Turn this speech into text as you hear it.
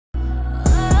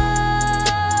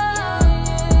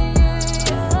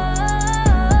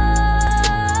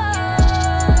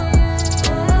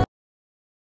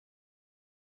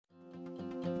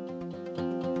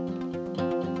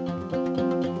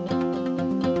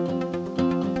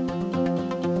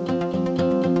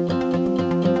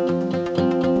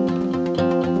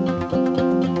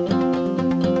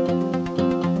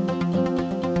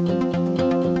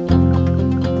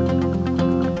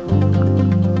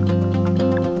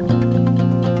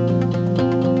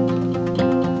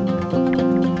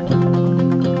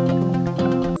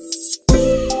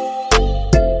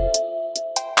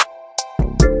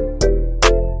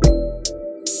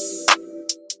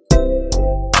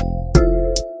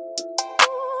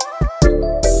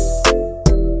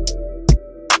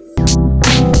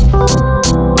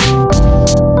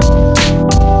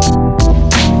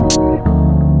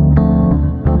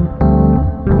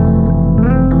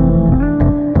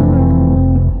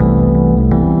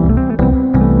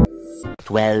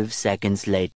12 seconds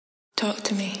later. Talk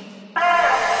to me.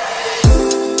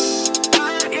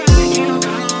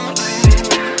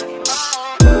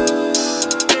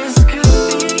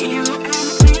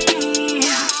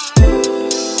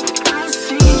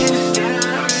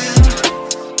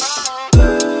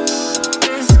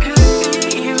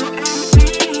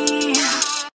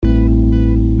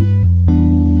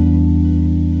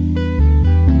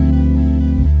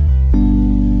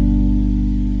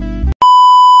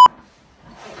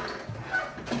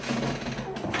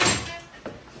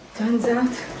 Turns out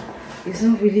it's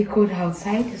not really cold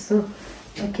outside, so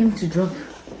I came to drop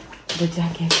the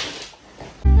jacket.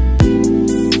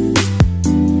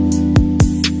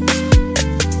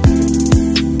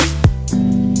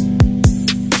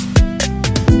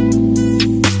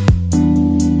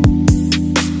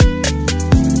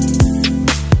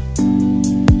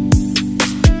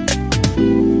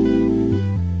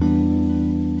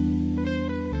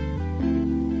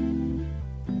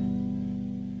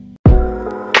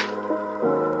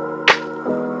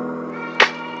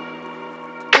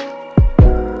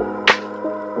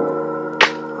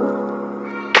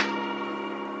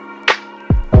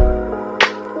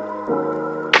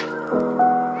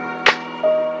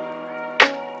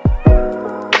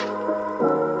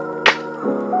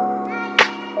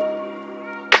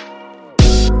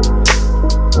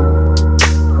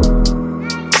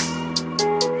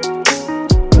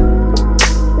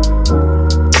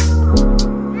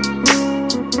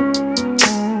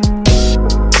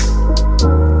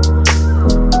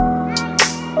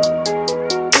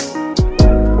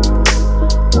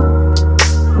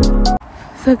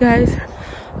 So guys,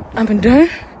 I'm done.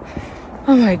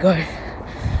 Oh my god,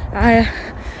 I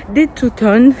did 2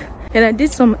 turns and I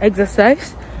did some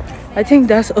exercise. I think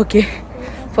that's okay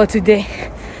for today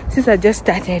since I just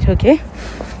started. Okay,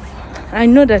 I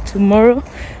know that tomorrow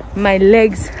my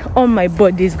legs, all my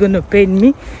body is gonna pain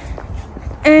me,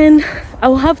 and I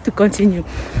will have to continue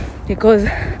because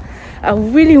I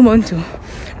really want to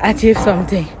achieve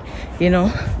something, you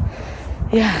know.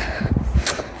 Yeah,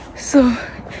 so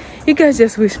you guys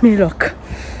just wish me luck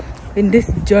in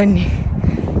this journey.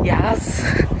 Yes,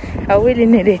 I really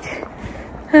need it.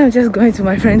 I'm just going to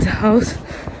my friend's house.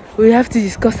 We have to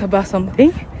discuss about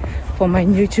something for my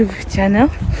YouTube channel.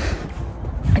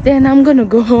 Then I'm gonna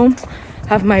go home,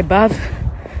 have my bath,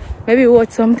 maybe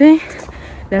watch something,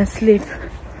 then sleep.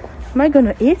 Am I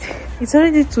gonna eat? It's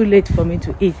already too late for me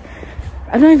to eat.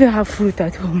 I don't even have fruit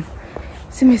at home.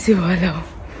 See,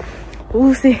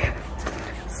 we'll see.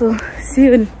 So see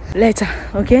you later,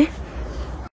 okay?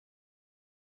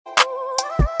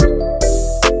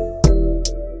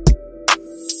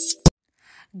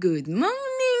 Good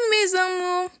morning, mes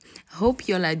amours. Hope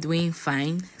y'all are doing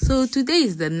fine. So today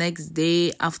is the next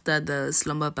day after the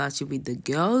slumber party with the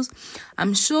girls.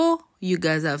 I'm sure you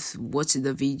guys have watched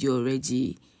the video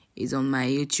already. It's on my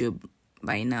YouTube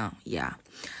by now, yeah.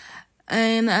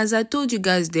 And as I told you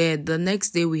guys there, the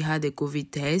next day we had a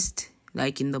COVID test,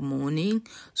 like in the morning.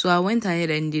 So I went ahead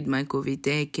and did my COVID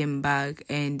test, came back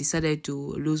and decided to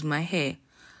lose my hair.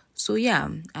 So yeah,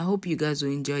 I hope you guys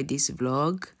will enjoy this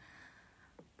vlog.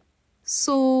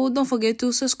 So don't forget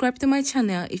to subscribe to my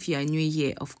channel if you are new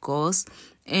here, of course,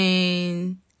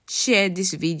 and share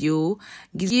this video.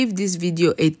 Give this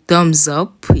video a thumbs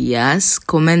up. Yes,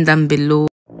 comment down below.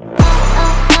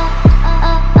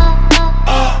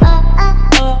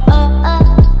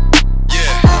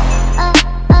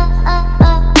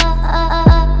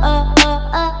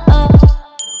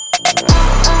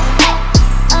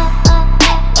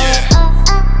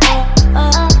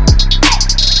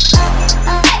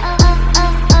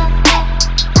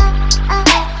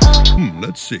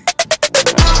 Let's see.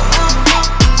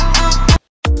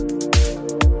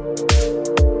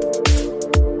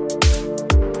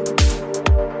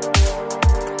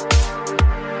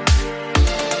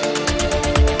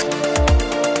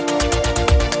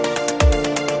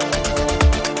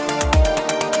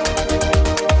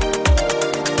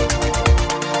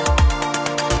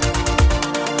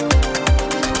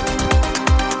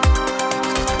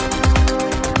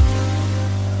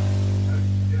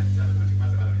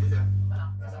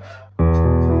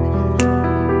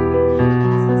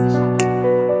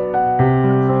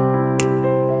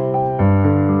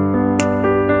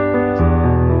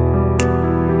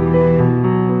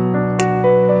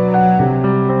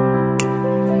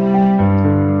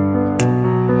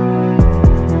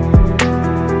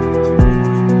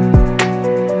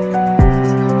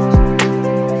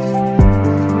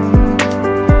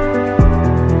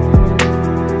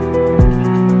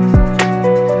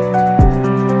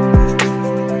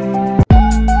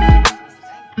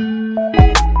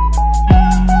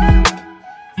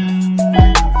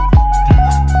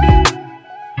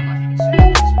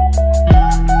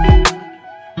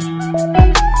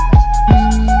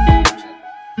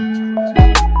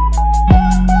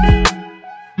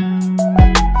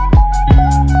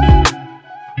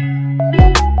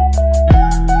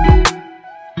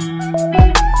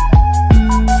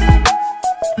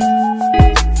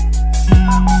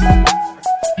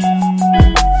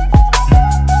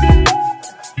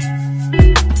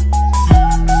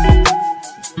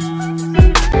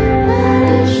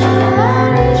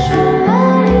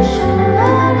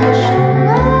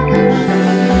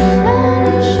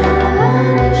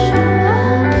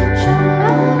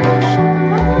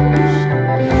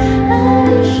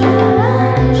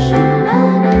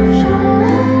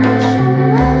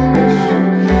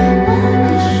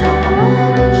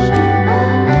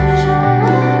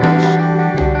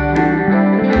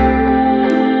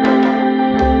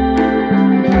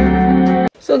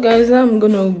 So guys, I'm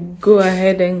gonna go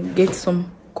ahead and get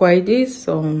some kwaidi,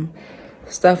 some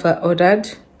stuff I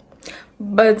ordered.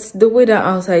 But the weather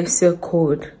outside is so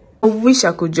cold. I wish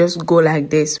I could just go like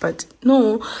this, but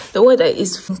no, the weather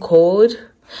is cold,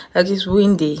 like it's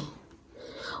windy.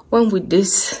 When will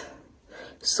this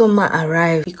summer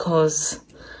arrive? Because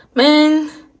man,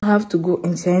 I have to go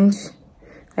and change,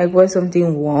 like wear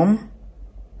something warm,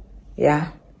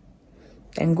 yeah,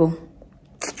 and go.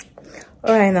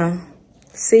 All right now,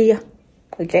 see ya.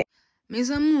 Okay, mes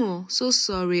amours, so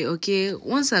sorry. Okay,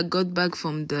 once I got back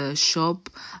from the shop,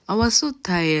 I was so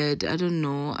tired. I don't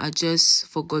know, I just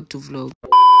forgot to vlog.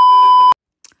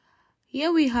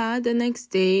 Here we are, the next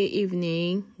day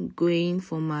evening, going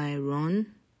for my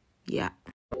run. Yeah.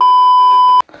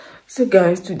 So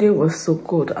guys, today was so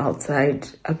cold outside.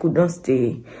 I could not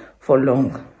stay for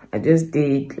long. I just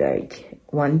did like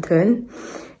one turn,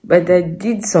 but I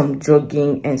did some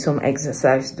jogging and some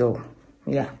exercise though.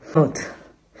 Yeah, but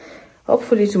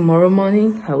hopefully tomorrow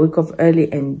morning I wake up early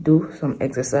and do some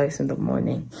exercise in the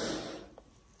morning.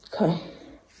 Okay,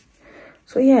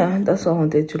 so yeah, that's all I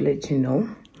wanted to let you know.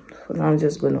 So now I'm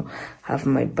just gonna have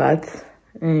my bath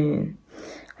and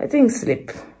I think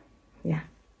sleep. Yeah.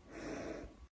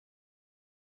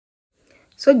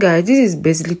 So guys, this is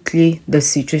basically the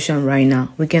situation right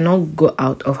now. We cannot go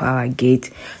out of our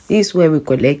gate. This is where we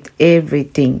collect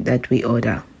everything that we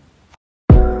order.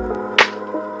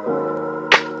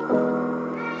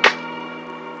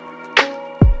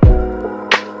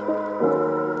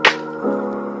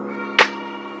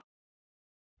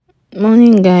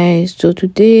 Morning guys, so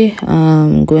today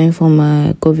I'm going for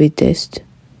my COVID test.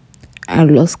 I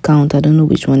lost count, I don't know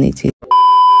which one it is.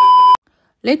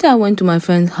 Later I went to my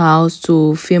friend's house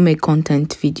to film a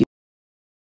content video.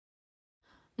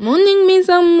 Morning mes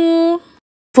amours.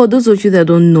 For those of you that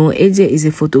don't know, AJ is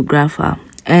a photographer,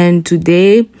 and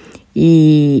today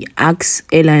he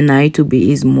asked Ella and I to be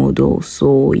his model.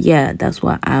 So yeah, that's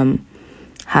why I'm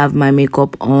have my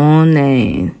makeup on,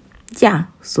 and yeah,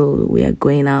 so we are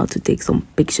going out to take some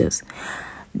pictures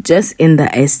just in the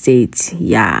estate.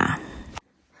 Yeah,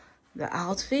 the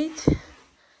outfit,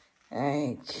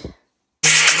 like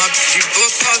you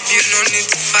both of you no need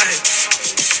to fight.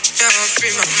 Yeah, I'm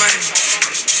free my mind,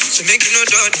 so make you know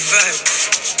the vibe.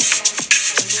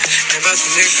 Never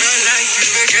seen a girl like you,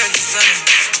 a girl design.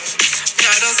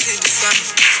 Yeah, I don't see the sun.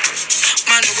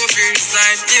 Man, go feel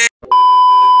inside, yeah.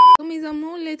 So mes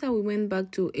amours, later we went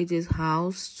back to AJ's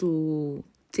house to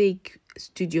take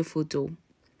studio photo.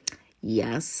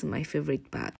 Yes, my favorite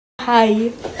part.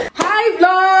 Hi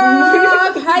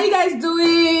vlog. How you guys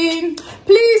doing?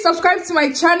 Please subscribe to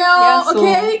my channel. Yeah, so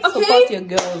okay support your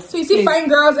girls, so you see fine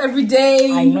girls every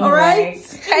day. I know, all right?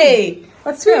 Hey,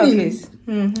 what's twins?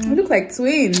 We look like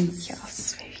twins.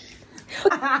 Yes, baby.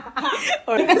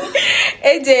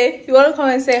 AJ, you want to come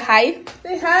and say hi?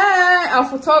 Say hi. Our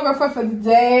photographer for the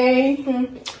day.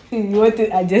 You want to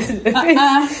adjust?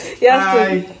 Yes,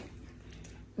 hi.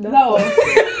 No.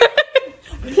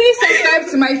 Please subscribe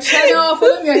to my channel,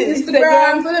 follow me on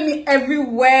Instagram, follow me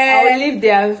everywhere. I will leave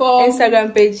their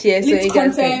Instagram page here, so you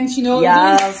content, you know.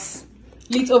 Yes,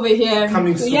 lit over here.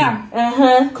 Coming soon. Yeah.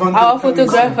 Our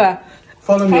photographer.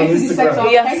 Follow me on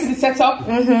Instagram. Yeah. Thanks to the setup.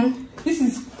 This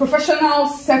is professional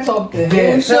setup. Yeah.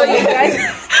 We'll show you guys.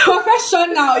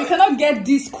 Professional. You cannot get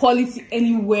this quality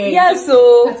anywhere. Yeah,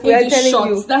 so we are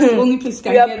telling you. That's the only place you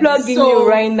can get. We are plugging you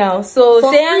right now. So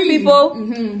say people,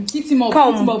 hit him up.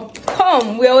 Come, hit him up.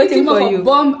 Come. We are waiting for you.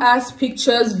 Bomb ass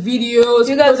pictures, videos,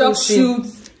 you guys product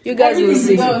shoots. You guys will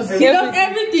see. He does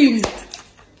everything.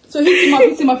 So hit him up.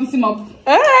 Hit him up. Hit him up.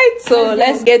 All right. So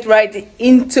let's get right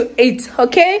into it.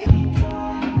 Okay.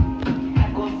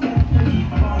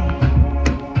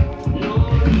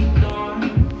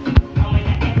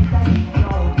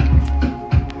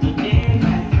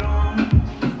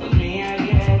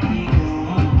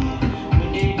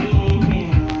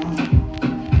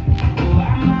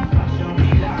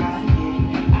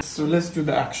 So let's do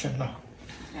the action now.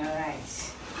 Alright.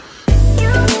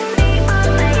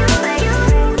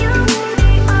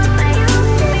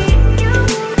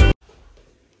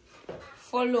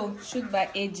 Follow Shoot by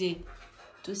AJ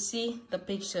to see the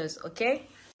pictures, okay?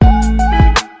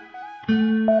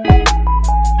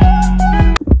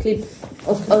 Clip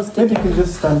of us. Maybe you can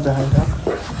just stand behind her.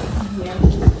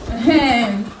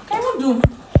 Yeah. Can you do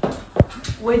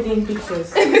wedding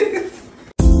pictures?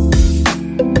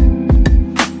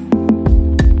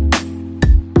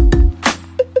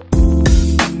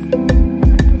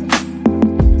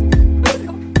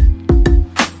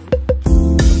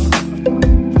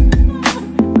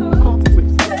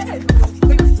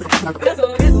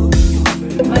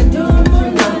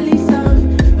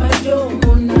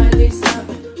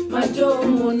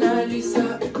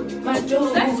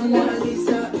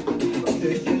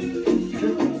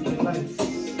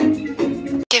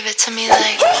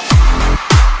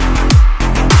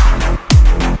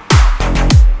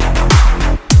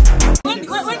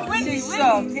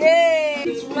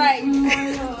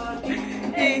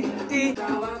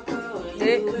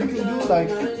 like.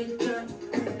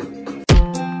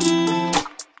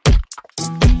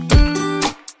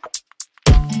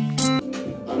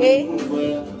 Hey.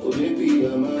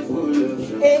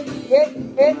 Hey, hey,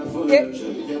 hey, hey.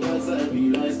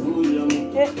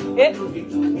 Hey, hey.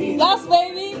 Yes,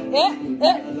 baby. Hey,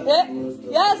 hey, hey.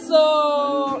 Yes, so.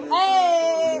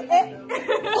 Hey, hey.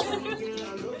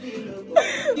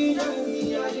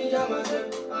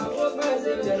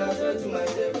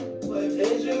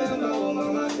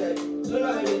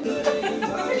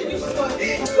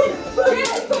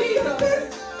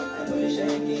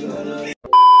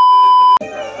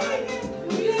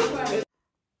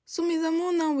 So, Miss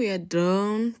Amo, now we are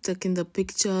done taking the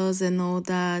pictures and all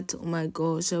that. Oh my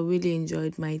gosh, I really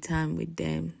enjoyed my time with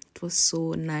them. It was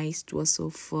so nice. It was so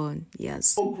fun.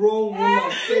 Yes. Oh, grown woman,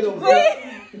 instead of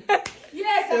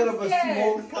Yes, instead of a scared.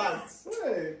 small cat.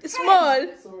 Hey. Small.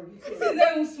 Sorry. This is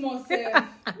very small, sir.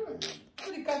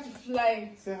 Put the cat to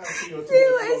fly. Say hi to your See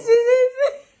what she is.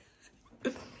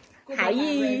 Go back and Hi.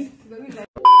 rest. Very nice.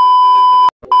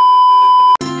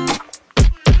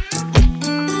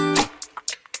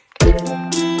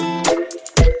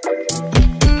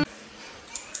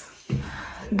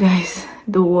 Guys,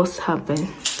 the worst happened.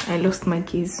 I lost my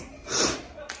keys.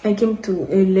 I came to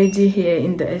a lady here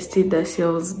in the estate that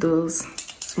sells those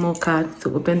small cards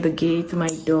to open the gate, my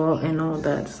door and all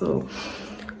that. So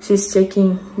she's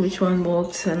checking which one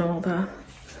works and all that.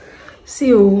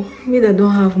 See, oh, me that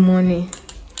don't have money.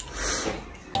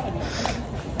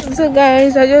 So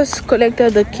guys, I just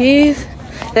collected the keys,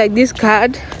 like this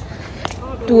card,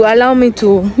 to allow me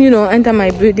to, you know, enter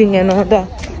my building and all that.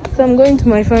 So I'm going back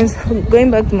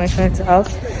to my friend's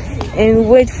house and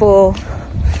wait for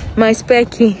my spare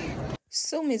key.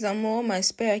 So Miss Amo, my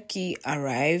spare key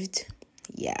arrived.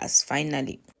 Yes,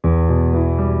 finally.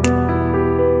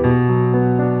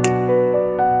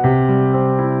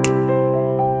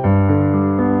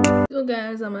 So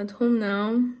guys, I'm at home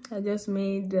now. I just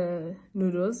made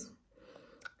noodles.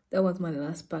 That was my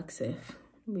last pack safe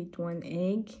with 1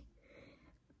 egg.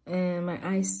 And my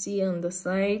iced tea on the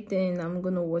side, and I'm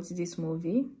gonna watch this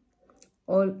movie.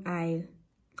 I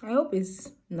hope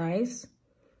it's nice.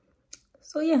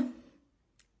 So yeah,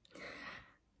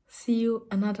 see you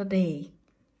another day.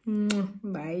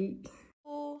 Bye.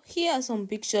 So here are some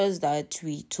pictures that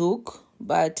we took,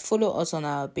 but follow us on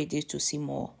our pages to see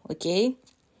more. Okay,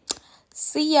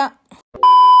 see ya.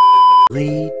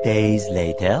 3 days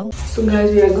later. So guys,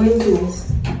 we are going to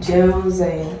Gerald's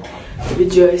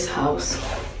and Joy's house.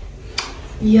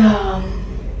 Yeah,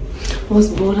 I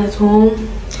was bored at home.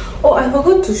 Oh, I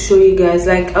forgot to show you guys,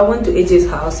 like I went to AJ's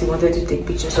house. He wanted to take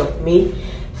pictures of me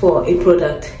for a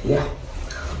product. Yeah,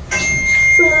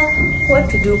 so what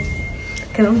to do?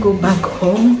 Cannot go back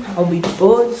home, I'll be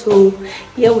bored. So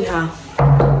here we are.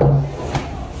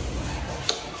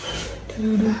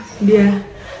 Yeah,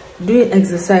 doing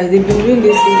exercise. They've been doing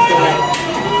this thing for like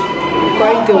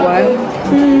quite a while.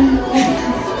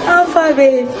 How far,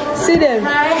 babe? See them.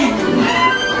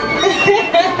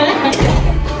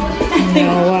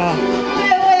 Oh, wow.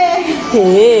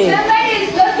 Hey.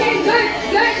 Somebody's looking good.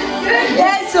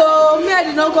 Yeah, so me, I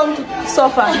did not come to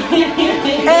suffer.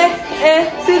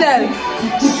 See them.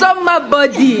 Summer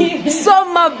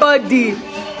body.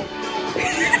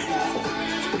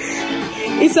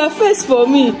 It's a face for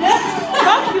me. I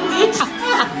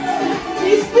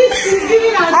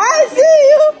see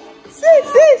you. See.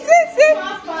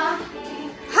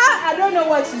 I don't know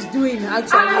what she's doing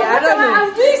actually. I don't know.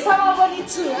 I'm doing summer body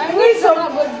too. I'm doing summer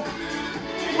body.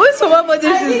 What summer body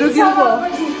she's looking for?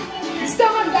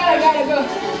 Stomach gotta go.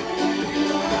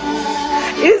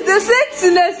 It's the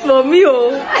sexiness for me,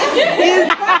 oh.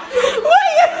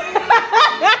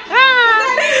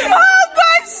 Oh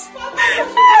gosh!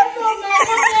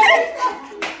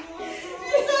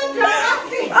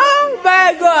 Oh my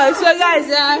gosh! So guys,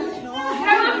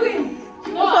 Drama queen.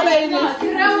 No, I'm not.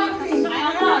 Drama queen.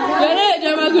 you're not a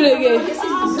drama queen again.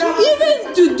 Even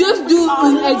to just do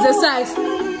exercise.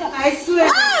 I swear.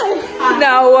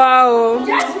 Now, wow.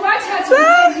 Just watch her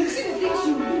to you see the things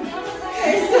she will do.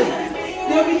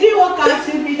 They'll be doing workout,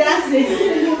 she'll be dancing.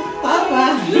 Papa,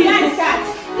 be like that.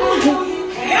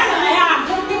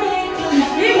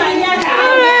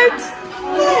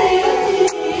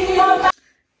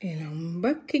 And I'm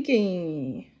back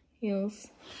again. Yes.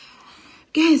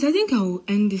 Guys, I think I will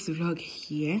end this vlog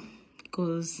here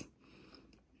because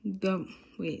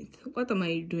wait, what am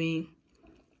I doing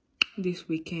this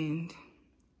weekend?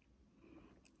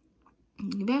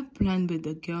 We have planned with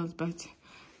the girls, but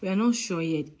we are not sure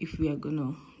yet if we are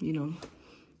gonna, you know,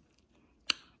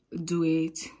 do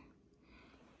it.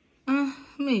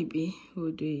 Maybe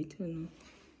we'll do it.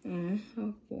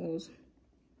 Of course.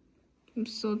 I'm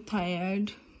so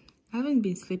tired. I haven't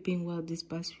been sleeping well these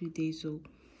past few days, so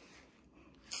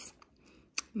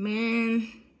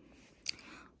man,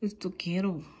 it's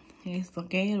toquero. It's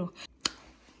toquero.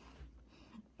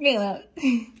 Yeah,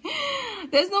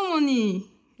 there's no money.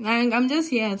 Like, I'm just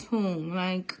here at home.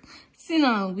 Like, see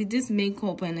now, with this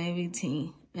makeup and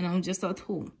everything, and I'm just at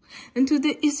home. And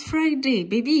today is Friday,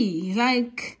 baby.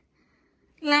 Like,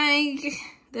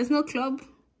 there's no club.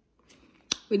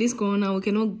 With this corona, we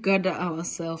cannot gather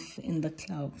ourselves in the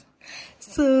club.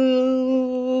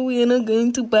 So, we're not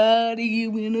going to party.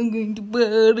 We're not going to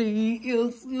party.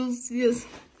 Yes, yes, yes.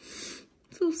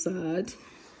 So sad.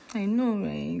 I know,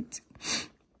 right?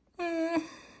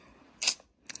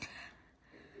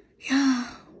 Yeah,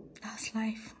 that's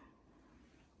life.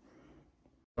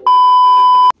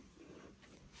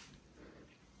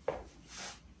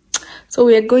 So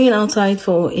we are going outside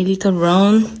for a little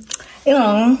run. You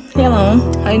know,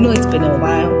 I know it's been a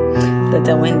while that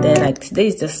I went there. Like, today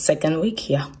is the second week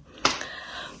here.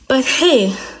 But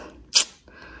hey,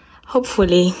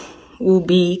 hopefully we'll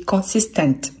be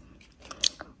consistent.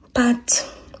 But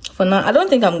for now, I don't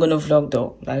think I'm gonna vlog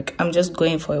though. Like, I'm just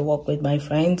going for a walk with my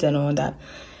friends and all that.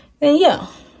 And yeah.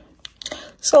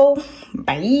 So,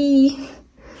 bye.